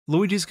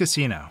Luigi's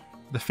Casino,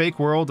 the fake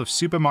world of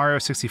Super Mario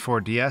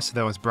 64 DS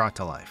that was brought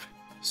to life.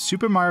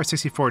 Super Mario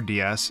 64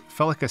 DS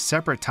felt like a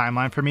separate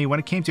timeline for me when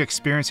it came to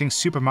experiencing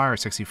Super Mario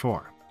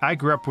 64. I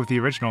grew up with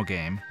the original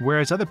game,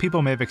 whereas other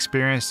people may have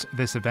experienced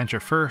this adventure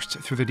first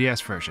through the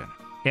DS version.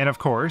 And of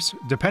course,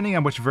 depending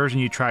on which version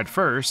you tried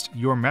first,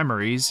 your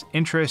memories,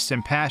 interests,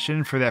 and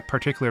passion for that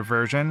particular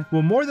version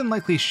will more than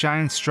likely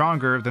shine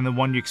stronger than the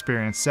one you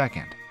experienced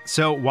second.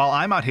 So while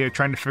I'm out here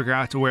trying to figure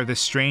out where this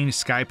strange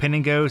sky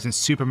painting goes in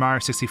Super Mario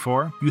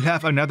 64, you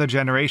have another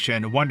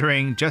generation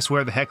wondering just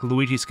where the heck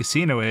Luigi's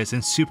Casino is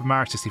in Super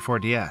Mario 64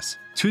 DS.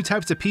 Two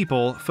types of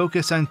people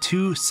focus on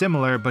two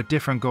similar but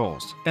different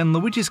goals, and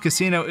Luigi's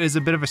Casino is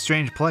a bit of a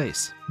strange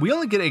place. We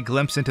only get a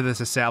glimpse into this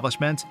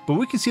establishment, but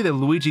we can see that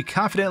Luigi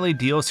confidently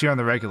deals here on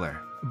the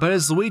regular. But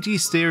as Luigi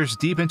stares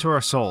deep into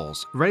our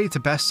souls, ready to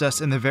best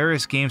us in the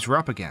various games we're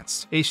up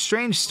against, a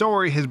strange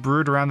story has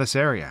brewed around this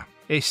area.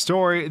 A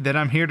story that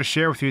I'm here to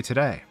share with you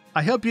today.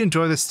 I hope you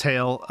enjoy this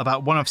tale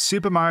about one of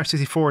Super Mario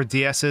 64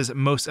 DS's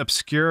most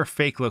obscure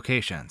fake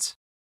locations.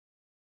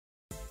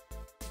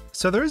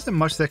 So there isn't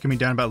much that can be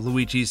done about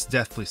Luigi's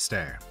deathly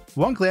stare.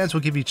 One glance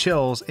will give you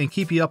chills and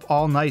keep you up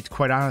all night,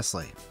 quite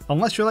honestly.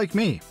 Unless you're like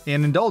me,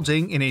 and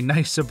indulging in a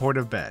nice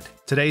supportive bed.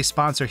 Today's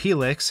sponsor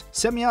Helix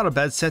sent me out a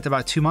bed set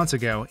about 2 months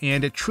ago,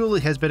 and it truly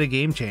has been a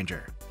game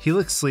changer.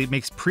 Helix Sleep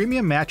makes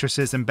premium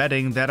mattresses and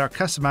bedding that are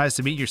customized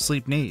to meet your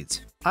sleep needs.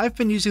 I've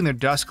been using their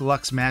Dusk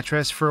Luxe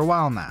mattress for a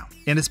while now,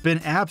 and it's been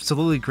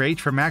absolutely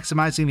great for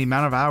maximizing the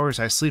amount of hours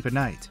I sleep at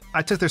night.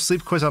 I took their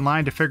sleep quiz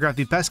online to figure out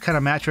the best kind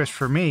of mattress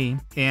for me,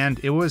 and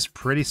it was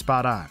pretty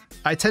spot on.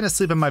 I tend to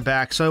sleep on my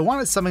back, so I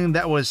wanted something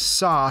that was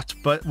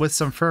soft but with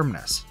some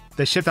firmness.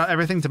 They shipped out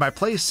everything to my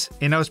place,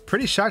 and I was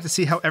pretty shocked to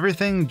see how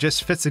everything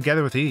just fits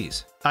together with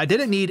ease. I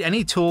didn't need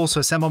any tools to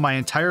assemble my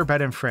entire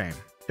bed and frame.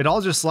 It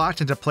all just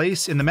locked into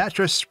place and the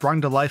mattress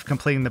sprung to life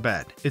completing the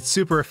bed. It's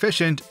super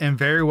efficient and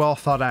very well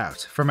thought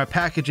out from a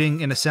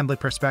packaging and assembly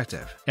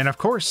perspective. And of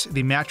course,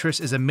 the mattress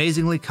is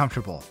amazingly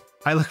comfortable.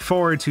 I look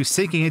forward to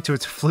sinking into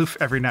its floof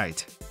every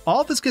night.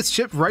 All this gets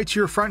shipped right to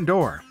your front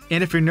door.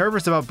 And if you're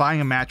nervous about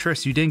buying a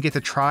mattress you didn't get to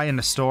try in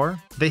the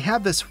store, they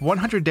have this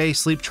 100-day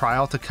sleep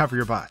trial to cover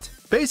your butt.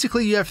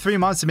 Basically, you have 3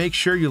 months to make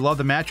sure you love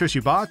the mattress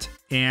you bought,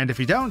 and if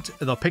you don't,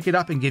 they'll pick it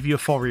up and give you a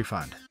full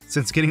refund.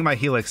 Since getting my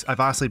Helix,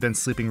 I've honestly been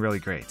sleeping really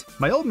great.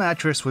 My old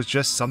mattress was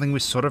just something we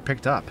sort of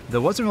picked up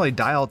that wasn't really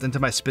dialed into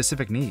my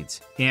specific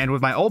needs. And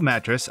with my old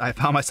mattress, I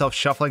found myself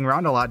shuffling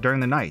around a lot during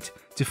the night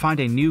to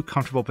find a new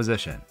comfortable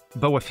position.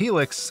 But with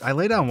Helix, I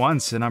lay down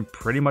once and I'm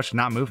pretty much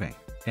not moving.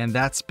 And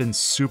that's been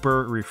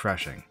super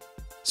refreshing.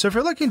 So if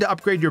you're looking to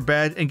upgrade your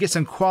bed and get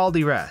some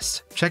quality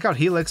rest, check out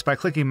Helix by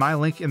clicking my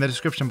link in the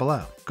description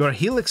below. Go to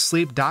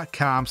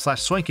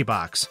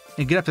helixsleep.com/SwankyBox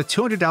and get up to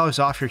 $200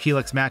 off your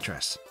Helix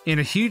mattress. And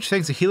a huge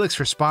thanks to Helix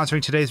for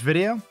sponsoring today's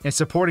video and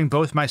supporting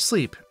both my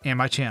sleep and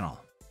my channel.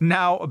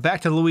 Now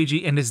back to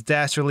Luigi and his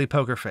dastardly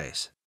poker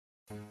face.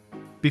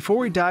 Before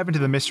we dive into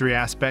the mystery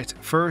aspect,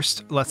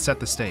 first, let's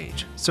set the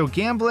stage. So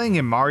gambling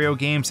in Mario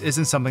games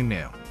isn't something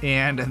new,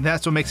 and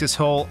that's what makes this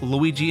whole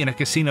Luigi in a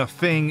casino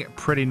thing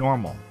pretty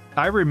normal.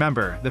 I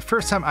remember the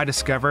first time I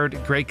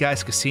discovered Great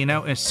Guy's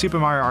Casino in Super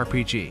Mario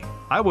RPG.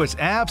 I was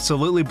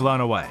absolutely blown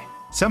away.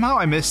 Somehow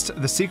I missed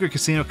the secret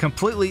casino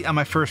completely on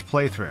my first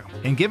playthrough,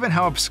 and given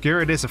how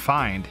obscure it is to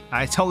find,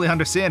 I totally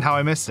understand how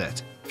I missed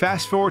it.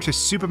 Fast forward to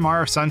Super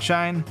Mario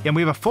Sunshine, and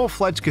we have a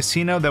full-fledged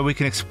casino that we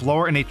can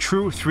explore in a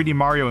true 3D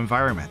Mario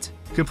environment,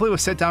 complete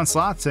with sit-down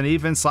slots and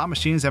even slot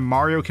machines that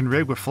Mario can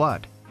rig with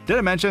FLUDD. Did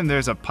I mention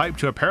there's a pipe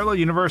to a parallel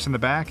universe in the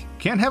back?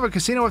 Can't have a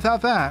casino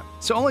without that.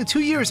 So only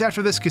 2 years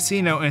after this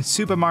casino in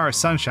Super Mario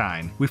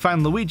Sunshine, we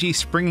find Luigi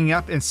springing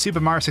up in Super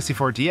Mario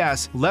 64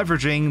 DS,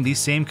 leveraging the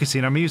same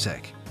casino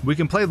music. We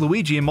can play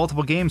Luigi in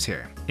multiple games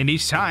here, and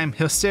each time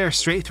he'll stare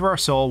straight through our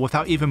soul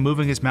without even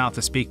moving his mouth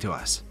to speak to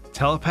us.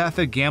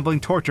 Telepathic gambling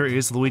torture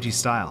is Luigi's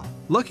style.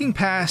 Looking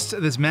past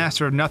this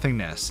master of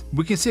nothingness,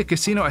 we can see a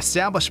casino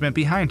establishment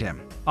behind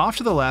him. Off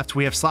to the left,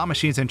 we have slot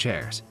machines and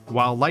chairs,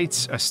 while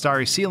lights, a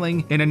starry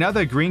ceiling, and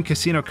another green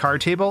casino card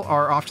table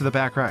are off to the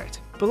back right.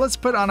 But let's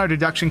put on our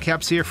deduction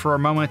caps here for a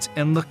moment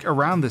and look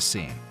around this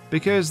scene,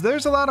 because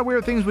there's a lot of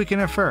weird things we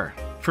can infer.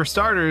 For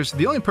starters,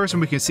 the only person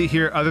we can see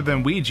here other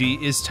than Luigi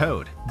is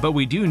Toad, but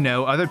we do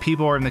know other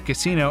people are in the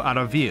casino out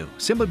of view,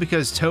 simply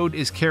because Toad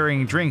is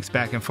carrying drinks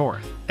back and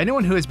forth.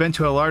 Anyone who has been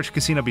to a large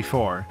casino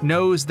before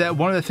knows that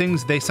one of the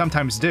things they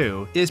sometimes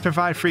do is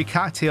provide free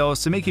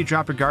cocktails to make you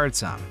drop your guard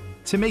some,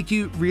 to make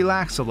you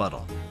relax a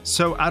little.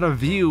 So out of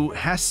view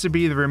has to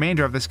be the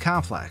remainder of this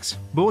complex.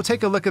 But we'll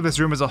take a look at this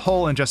room as a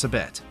whole in just a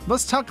bit.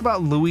 Let's talk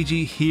about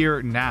Luigi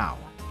here now.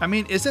 I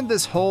mean, isn't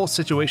this whole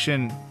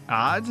situation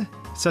odd?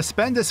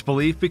 Suspend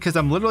disbelief because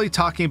I'm literally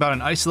talking about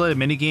an isolated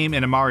minigame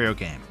in a Mario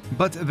game.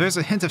 But there's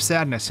a hint of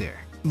sadness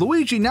here.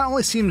 Luigi not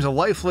only seems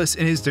lifeless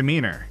in his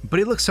demeanor, but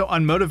he looks so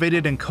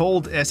unmotivated and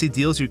cold as he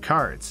deals you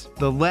cards.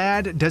 The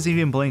lad doesn't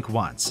even blink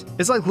once.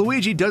 It's like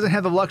Luigi doesn't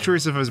have the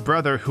luxuries of his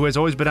brother who has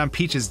always been on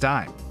Peach's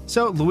dime.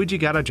 So Luigi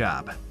got a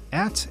job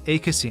at a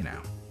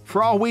casino.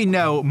 For all we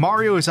know,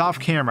 Mario is off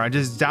camera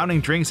just downing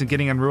drinks and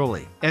getting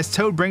unruly, as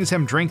Toad brings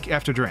him drink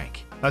after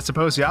drink. I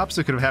suppose the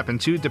opposite could have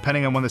happened too,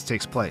 depending on when this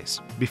takes place.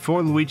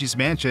 Before Luigi's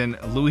Mansion,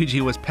 Luigi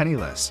was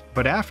penniless,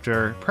 but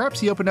after, perhaps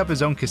he opened up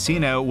his own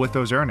casino with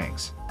those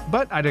earnings.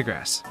 But I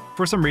digress.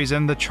 For some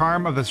reason, the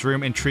charm of this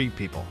room intrigued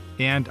people,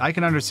 and I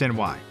can understand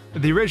why.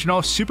 The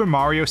original Super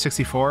Mario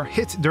 64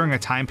 hit during a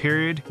time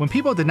period when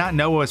people did not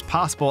know what was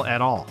possible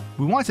at all.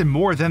 We wanted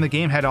more than the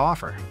game had to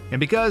offer. And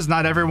because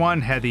not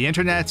everyone had the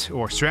internet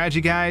or strategy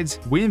guides,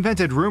 we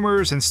invented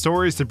rumors and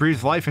stories to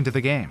breathe life into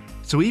the game.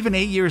 So even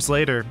 8 years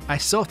later, I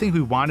still think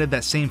we wanted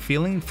that same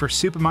feeling for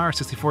Super Mario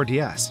 64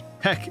 DS.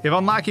 Heck, if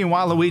unlocking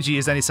Waluigi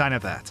is any sign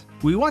of that.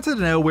 We wanted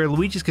to know where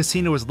Luigi's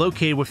Casino was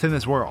located within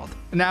this world.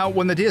 Now,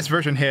 when the DS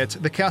version hit,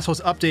 the castle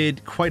was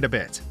updated quite a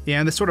bit,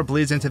 and this sort of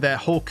bleeds into that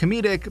whole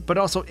comedic but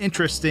also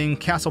interesting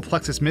Castle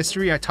Plexus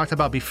mystery I talked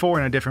about before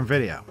in a different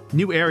video.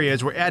 New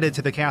areas were added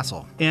to the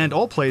castle, and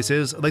old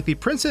places, like the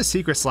Princess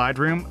Secret Slide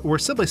Room, were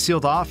simply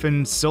sealed off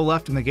and still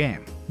left in the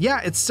game.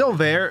 Yeah, it's still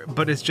there,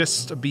 but it's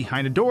just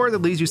behind a door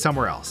that leads you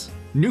somewhere else.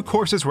 New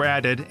courses were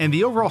added, and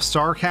the overall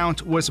star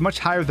count was much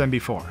higher than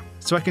before.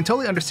 So I can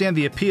totally understand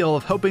the appeal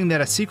of hoping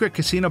that a secret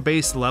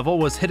casino-based level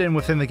was hidden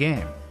within the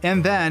game.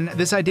 And then,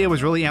 this idea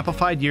was really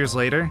amplified years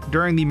later,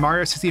 during the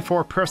Mario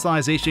 64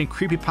 personalization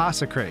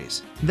creepypasta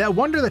craze. That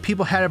wonder that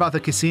people had about the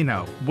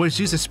casino was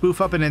used to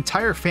spoof up an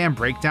entire fan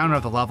breakdown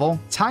of the level,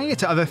 tying it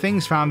to other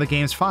things found in the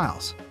game's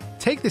files.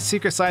 Take the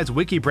Secret Slides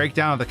wiki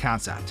breakdown of the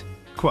concept.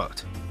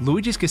 Quote,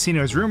 Luigi's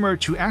Casino is rumored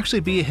to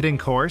actually be a hidden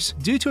course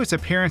due to its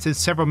appearance in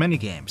several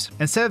minigames,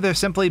 instead of there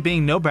simply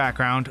being no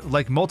background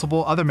like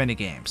multiple other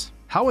minigames.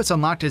 How it's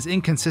unlocked is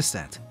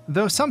inconsistent,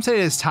 though some say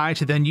it is tied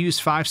to the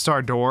unused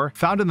 5-star door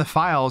found in the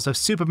files of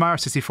Super Mario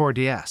 64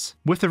 DS,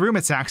 with the room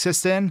it's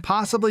accessed in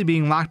possibly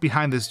being locked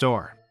behind this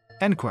door.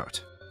 End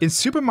quote. In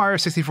Super Mario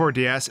 64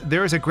 DS,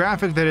 there is a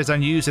graphic that is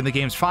unused in the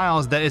game's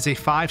files that is a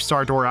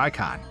 5-star door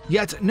icon,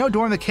 yet no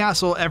door in the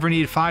castle ever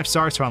needed 5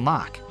 stars to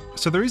unlock.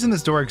 So the reason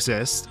this door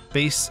exists,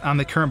 based on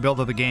the current build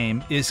of the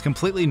game, is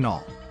completely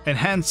null, and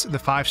hence the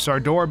 5-star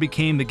door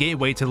became the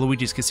gateway to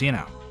Luigi's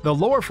Casino. The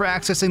lore for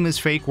accessing this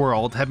fake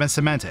world had been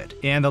cemented,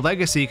 and the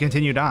legacy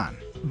continued on.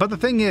 But the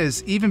thing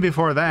is, even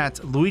before that,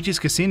 Luigi's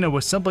Casino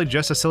was simply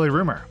just a silly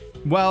rumor.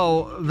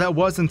 Well, that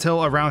was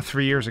until around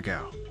 3 years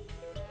ago.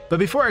 But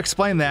before I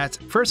explain that,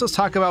 first let's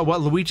talk about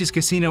what Luigi's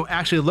Casino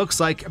actually looks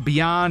like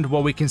beyond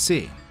what we can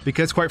see.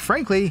 Because quite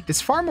frankly,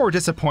 it's far more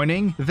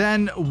disappointing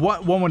than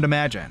what one would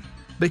imagine.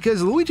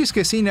 Because Luigi's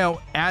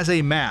Casino as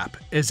a map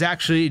is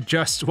actually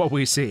just what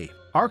we see.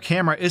 Our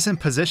camera isn't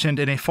positioned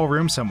in a full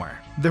room somewhere.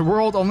 The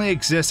world only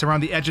exists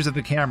around the edges of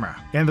the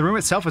camera, and the room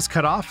itself is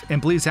cut off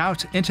and bleeds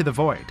out into the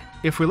void.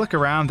 If we look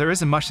around, there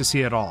isn't much to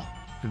see at all.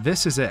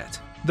 This is it.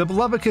 The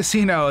beloved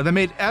casino that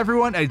made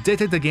everyone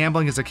addicted to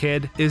gambling as a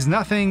kid is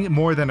nothing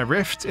more than a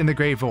rift in the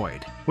great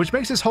void, which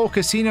makes this whole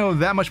casino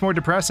that much more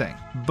depressing.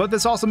 But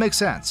this also makes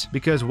sense,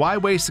 because why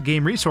waste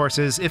game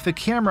resources if the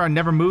camera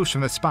never moves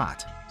from the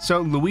spot?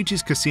 So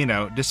Luigi's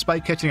Casino,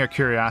 despite catching our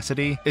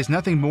curiosity, is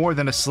nothing more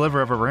than a sliver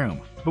of a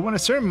room. But when a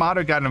certain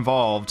modder got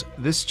involved,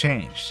 this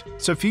changed.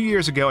 So a few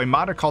years ago, a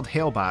modder called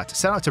Hailbot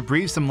set out to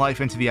breathe some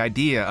life into the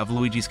idea of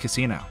Luigi's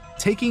Casino.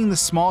 Taking the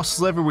small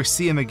sliver we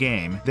see in the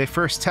game, they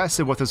first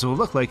tested what this would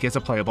look like as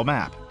a playable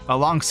map.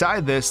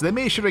 Alongside this, they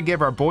made sure to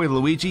give our boy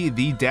Luigi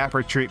the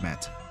dapper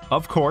treatment.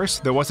 Of course,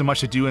 there wasn't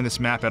much to do in this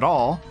map at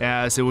all,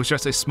 as it was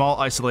just a small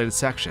isolated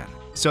section.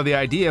 So the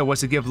idea was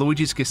to give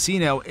Luigi's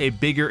Casino a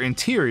bigger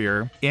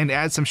interior and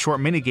add some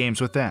short minigames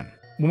within.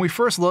 When we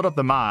first load up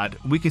the mod,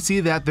 we can see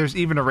that there's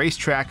even a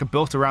racetrack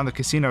built around the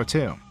casino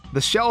too.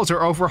 The shells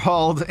are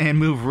overhauled and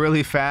move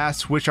really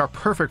fast, which are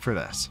perfect for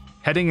this.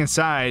 Heading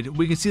inside,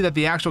 we can see that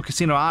the actual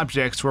casino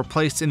objects were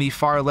placed in the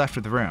far left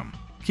of the room.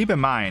 Keep in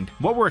mind,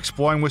 what we're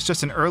exploring was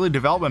just an early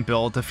development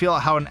build to feel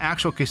out how an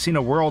actual casino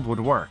world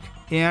would work,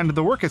 and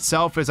the work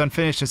itself is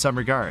unfinished in some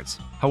regards.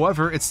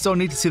 However, it's still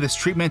neat to see this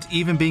treatment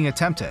even being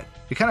attempted.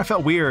 It kind of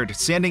felt weird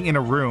standing in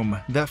a room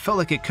that felt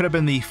like it could have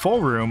been the full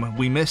room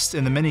we missed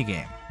in the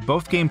minigame.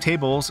 Both game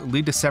tables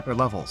lead to separate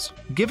levels.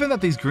 Given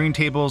that these green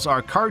tables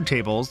are card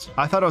tables,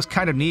 I thought it was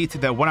kind of neat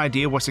that one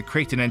idea was to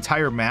create an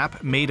entire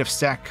map made of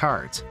stacked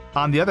cards.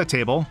 On the other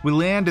table, we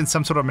land in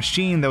some sort of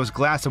machine that was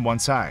glass on one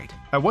side.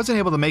 I wasn't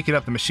able to make it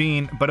up the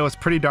machine, but it was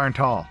pretty darn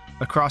tall.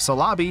 Across the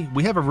lobby,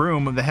 we have a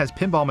room that has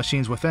pinball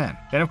machines within.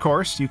 And of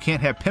course, you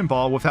can't have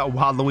pinball without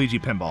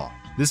Waluigi pinball.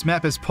 This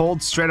map is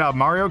pulled straight out of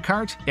Mario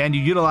Kart, and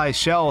you utilize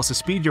shells to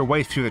speed your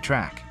way through the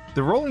track.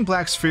 The rolling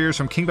black spheres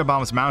from King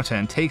Bomb's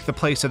Mountain take the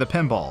place of the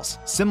pinballs,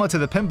 similar to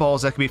the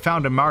pinballs that can be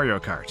found in Mario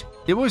Kart.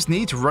 It was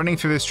neat running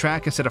through this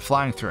track instead of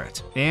flying through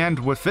it. And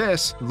with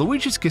this,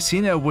 Luigi's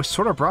Casino was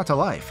sort of brought to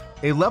life.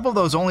 A level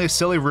that was only a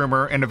silly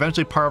rumor and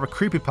eventually part of a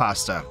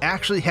creepypasta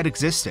actually had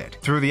existed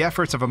through the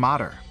efforts of a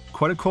modder.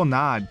 Quite a cool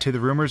nod to the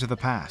rumors of the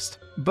past.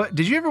 But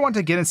did you ever want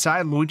to get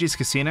inside Luigi's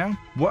Casino?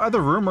 What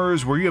other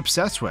rumors were you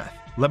obsessed with?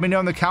 Let me know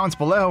in the comments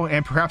below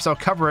and perhaps I'll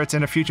cover it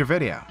in a future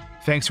video.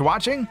 Thanks for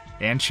watching,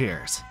 and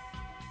cheers!